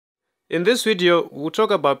In this video, we'll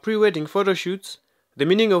talk about pre-wedding photo shoots, the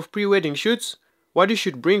meaning of pre-wedding shoots, what you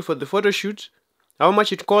should bring for the photo shoot, how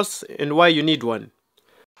much it costs, and why you need one.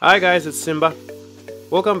 Hi guys, it's Simba.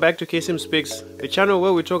 Welcome back to kaySIMMZpix, the channel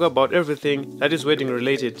where we talk about everything that is wedding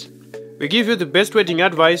related. We give you the best wedding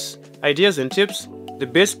advice, ideas and tips, the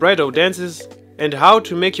best bridal dances, and how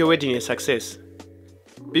to make your wedding a success.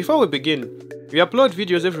 Before we begin, we upload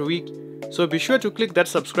videos every week, so be sure to click that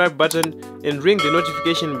subscribe button and ring the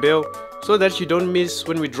notification bell so that you don't miss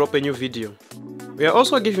when we drop a new video. We are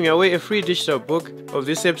also giving away a free digital book of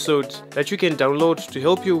this episode that you can download to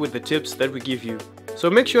help you with the tips that we give you. So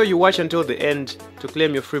make sure you watch until the end to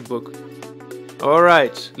claim your free book.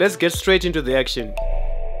 Alright, let's get straight into the action.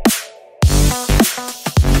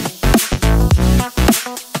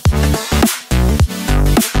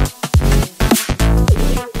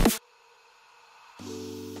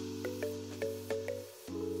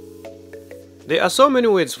 There are so many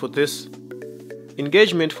words for this: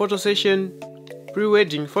 engagement photo session,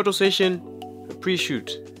 pre-wedding photo session, a pre-shoot.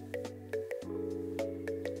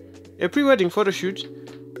 A pre-wedding photo shoot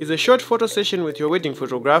is a short photo session with your wedding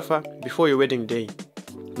photographer before your wedding day.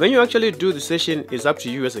 When you actually do the session is up to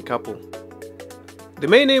you as a couple. The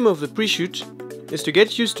main aim of the pre-shoot is to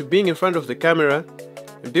get used to being in front of the camera,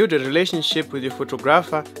 build a relationship with your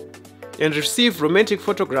photographer, and receive romantic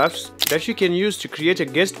photographs that you can use to create a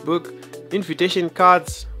guest book, invitation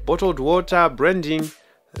cards, bottled water, branding.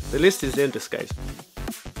 The list is endless, guys.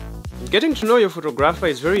 Getting to know your photographer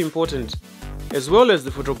is very important, as well as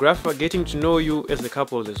the photographer getting to know you as a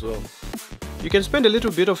couple as well. You can spend a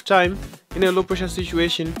little bit of time in a low pressure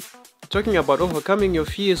situation talking about overcoming your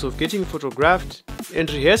fears of getting photographed and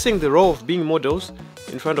rehearsing the role of being models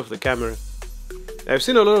in front of the camera. I've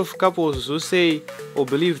seen a lot of couples who say or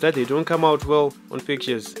believe that they don't come out well on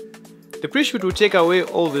pictures. The pre-shoot will take away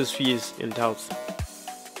all these fears and doubts.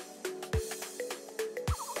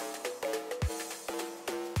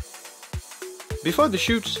 Before the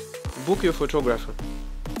shoot, book your photographer.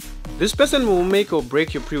 This person will make or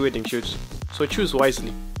break your pre-wedding shoot, so choose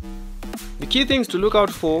wisely. The key things to look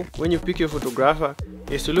out for when you pick your photographer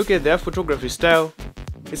is to look at their photography style.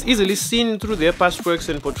 It's easily seen through their past works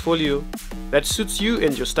and portfolio that suits you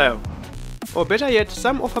and your style. Or better yet,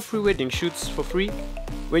 some offer pre-wedding shoots for free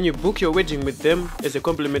when you book your wedding with them as a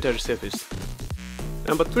complimentary service.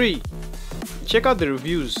 Number 3. Check out the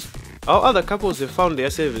reviews, how other couples have found their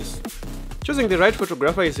service. Choosing the right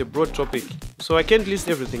photographer is a broad topic, so I can't list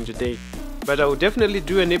everything today, but I will definitely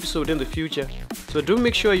do an episode in the future, so do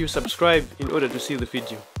make sure you subscribe in order to see the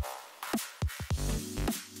video.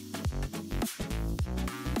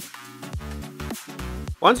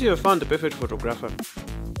 Once you have found the perfect photographer,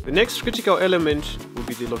 the next critical element will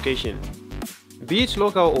be the location. Be it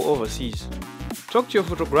local or overseas. Talk to your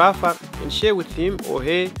photographer and share with him or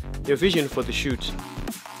her your vision for the shoot.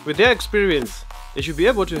 With their experience, they should be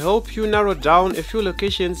able to help you narrow down a few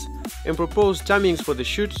locations and propose timings for the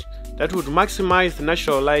shoot that would maximize the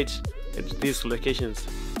natural light at these locations.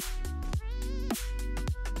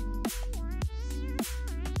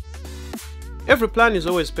 Every plan is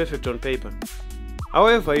always perfect on paper.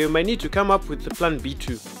 However, you might need to come up with the plan B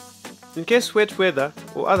too, in case wet weather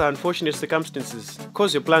or other unfortunate circumstances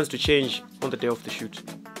cause your plans to change on the day of the shoot.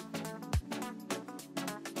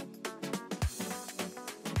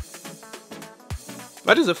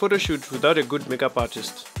 What is a photo shoot without a good makeup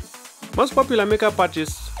artist? Most popular makeup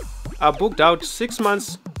artists are booked out 6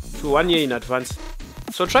 months to 1 year in advance,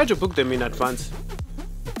 so try to book them in advance.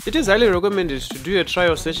 It is highly recommended to do a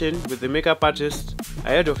trial session with the makeup artist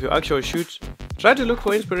ahead of your actual shoot. Try to look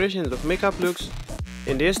for inspirations of makeup looks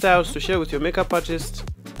and hairstyles to share with your makeup artist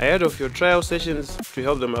ahead of your trial sessions to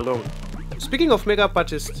help them along. Speaking of makeup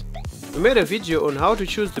artists, we made a video on how to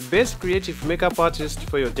choose the best creative makeup artist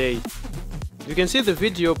for your day. You can see the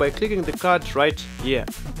video by clicking the card right here.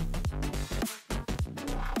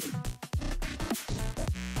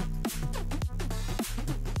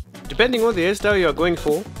 Depending on the hairstyle you are going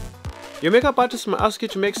for, your makeup artist may ask you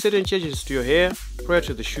to make certain changes to your hair prior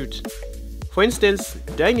to the shoot. For instance,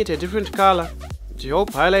 dyeing it a different color to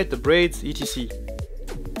help highlight the braids, etc.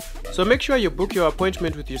 So make sure you book your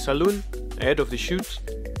appointment with your salon ahead of the shoot.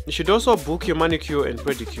 You should also book your manicure and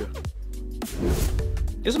pedicure.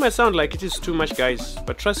 This might sound like it is too much, guys,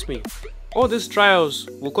 but trust me, all these trials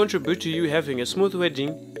will contribute to you having a smooth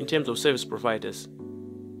wedding in terms of service providers.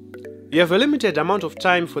 You have a limited amount of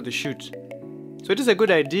time for the shoot, so it is a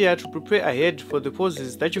good idea to prepare ahead for the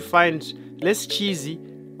poses that you find less cheesy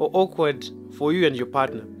or awkward for you and your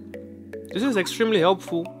partner. This is extremely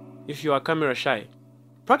helpful if you are camera shy.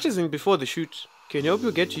 Practicing before the shoot can help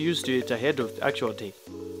you get used to it ahead of the actual day.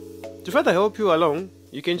 To further help you along,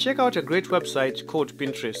 you can check out a great website called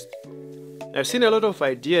Pinterest. I've seen a lot of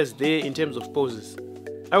ideas there in terms of poses.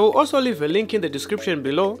 I will also leave a link in the description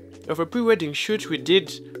below of a pre-wedding shoot we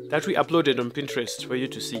did that we uploaded on Pinterest for you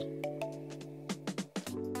to see.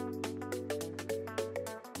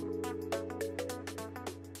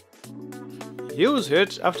 Heels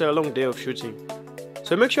hurt after a long day of shooting,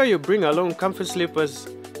 so make sure you bring along comfy slippers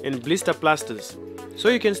and blister plasters so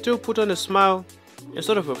you can still put on a smile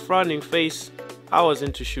instead of a frowning face hours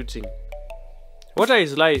into shooting. Water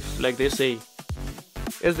is life, like they say.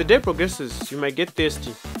 As the day progresses, you might get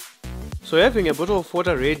thirsty, so having a bottle of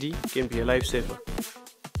water ready can be a lifesaver.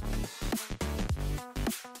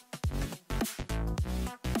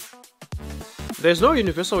 There is no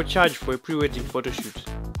universal charge for a pre-wedding photoshoot.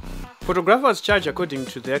 Photographers charge according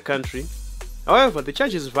to their country. However, the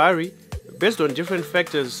charges vary based on different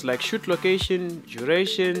factors like shoot location,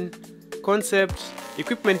 duration, concept,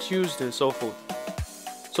 equipment used, and so forth.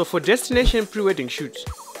 So for destination pre-wedding shoots,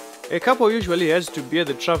 a couple usually has to bear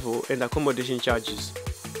the travel and accommodation charges.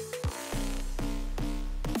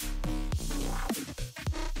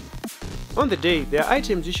 On the day, there are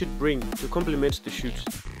items you should bring to complement the shoot.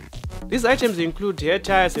 These items include hair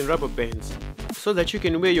ties and rubber bands, so that you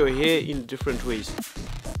can wear your hair in different ways.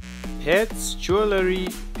 Hats, jewelry,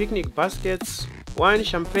 picnic baskets, wine,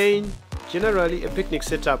 champagne, generally a picnic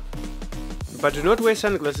setup. But do not wear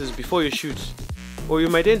sunglasses before you shoot, or you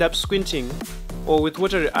might end up squinting or with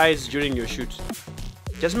watery eyes during your shoot.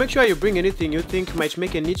 Just make sure you bring anything you think might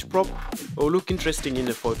make a neat prop or look interesting in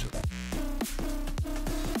a photo.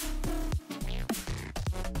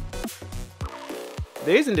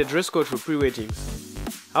 There isn't a dress code for pre-weddings.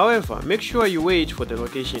 However, make sure you wear it for the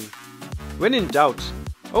location. When in doubt,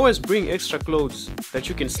 always bring extra clothes that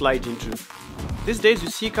you can slide into. These days you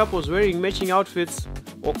see couples wearing matching outfits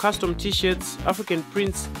or custom t-shirts, African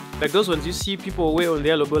prints, like those ones you see people wear on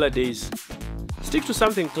their lobola days. Stick to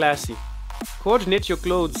something classy. Coordinate your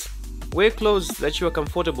clothes, wear clothes that you are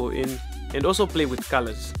comfortable in, and also play with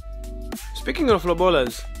colors. Speaking of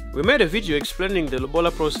lobolas, we made a video explaining the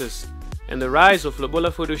lobola process and the rise of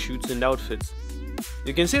lobola photo shoots and outfits.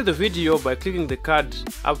 You can see the video by clicking the card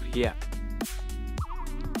up here.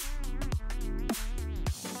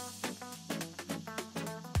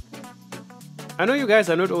 I know you guys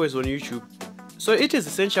are not always on YouTube, so it is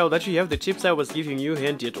essential that you have the tips I was giving you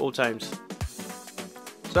handy at all times.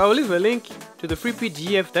 So I will leave a link to the free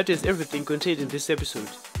PDF that is everything contained in this episode.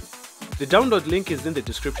 The download link is in the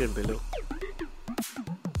description below.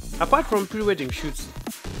 Apart from pre-wedding shoots,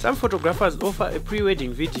 some photographers offer a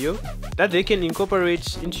pre-wedding video that they can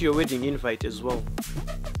incorporate into your wedding invite as well.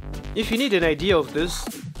 If you need an idea of this,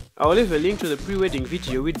 I will leave a link to the pre-wedding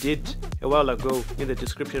video we did a while ago in the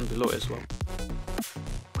description below as well.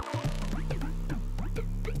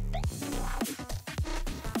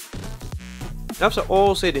 After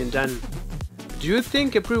all said and done, do you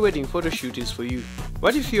think a pre-wedding photo shoot is for you?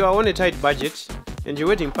 What if you are on a tight budget and your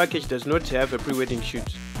wedding package does not have a pre-wedding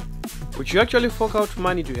shoot? Would you actually fork out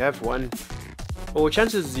money to have one? Or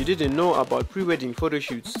chances you didn't know about pre-wedding photo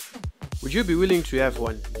shoots, would you be willing to have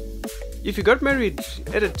one? If you got married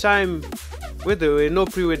at a time where there were no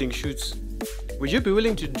pre-wedding shoots, would you be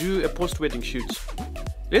willing to do a post-wedding shoot?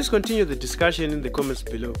 Let's continue the discussion in the comments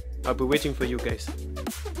below. I'll be waiting for you guys.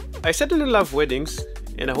 I certainly love weddings,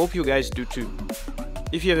 and I hope you guys do too.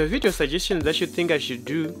 If you have a video suggestion that you think I should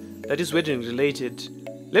do that is wedding related,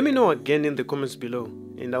 let me know again in the comments below,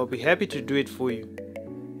 and I'll be happy to do it for you.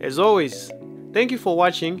 As always, thank you for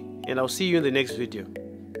watching, and I'll see you in the next video.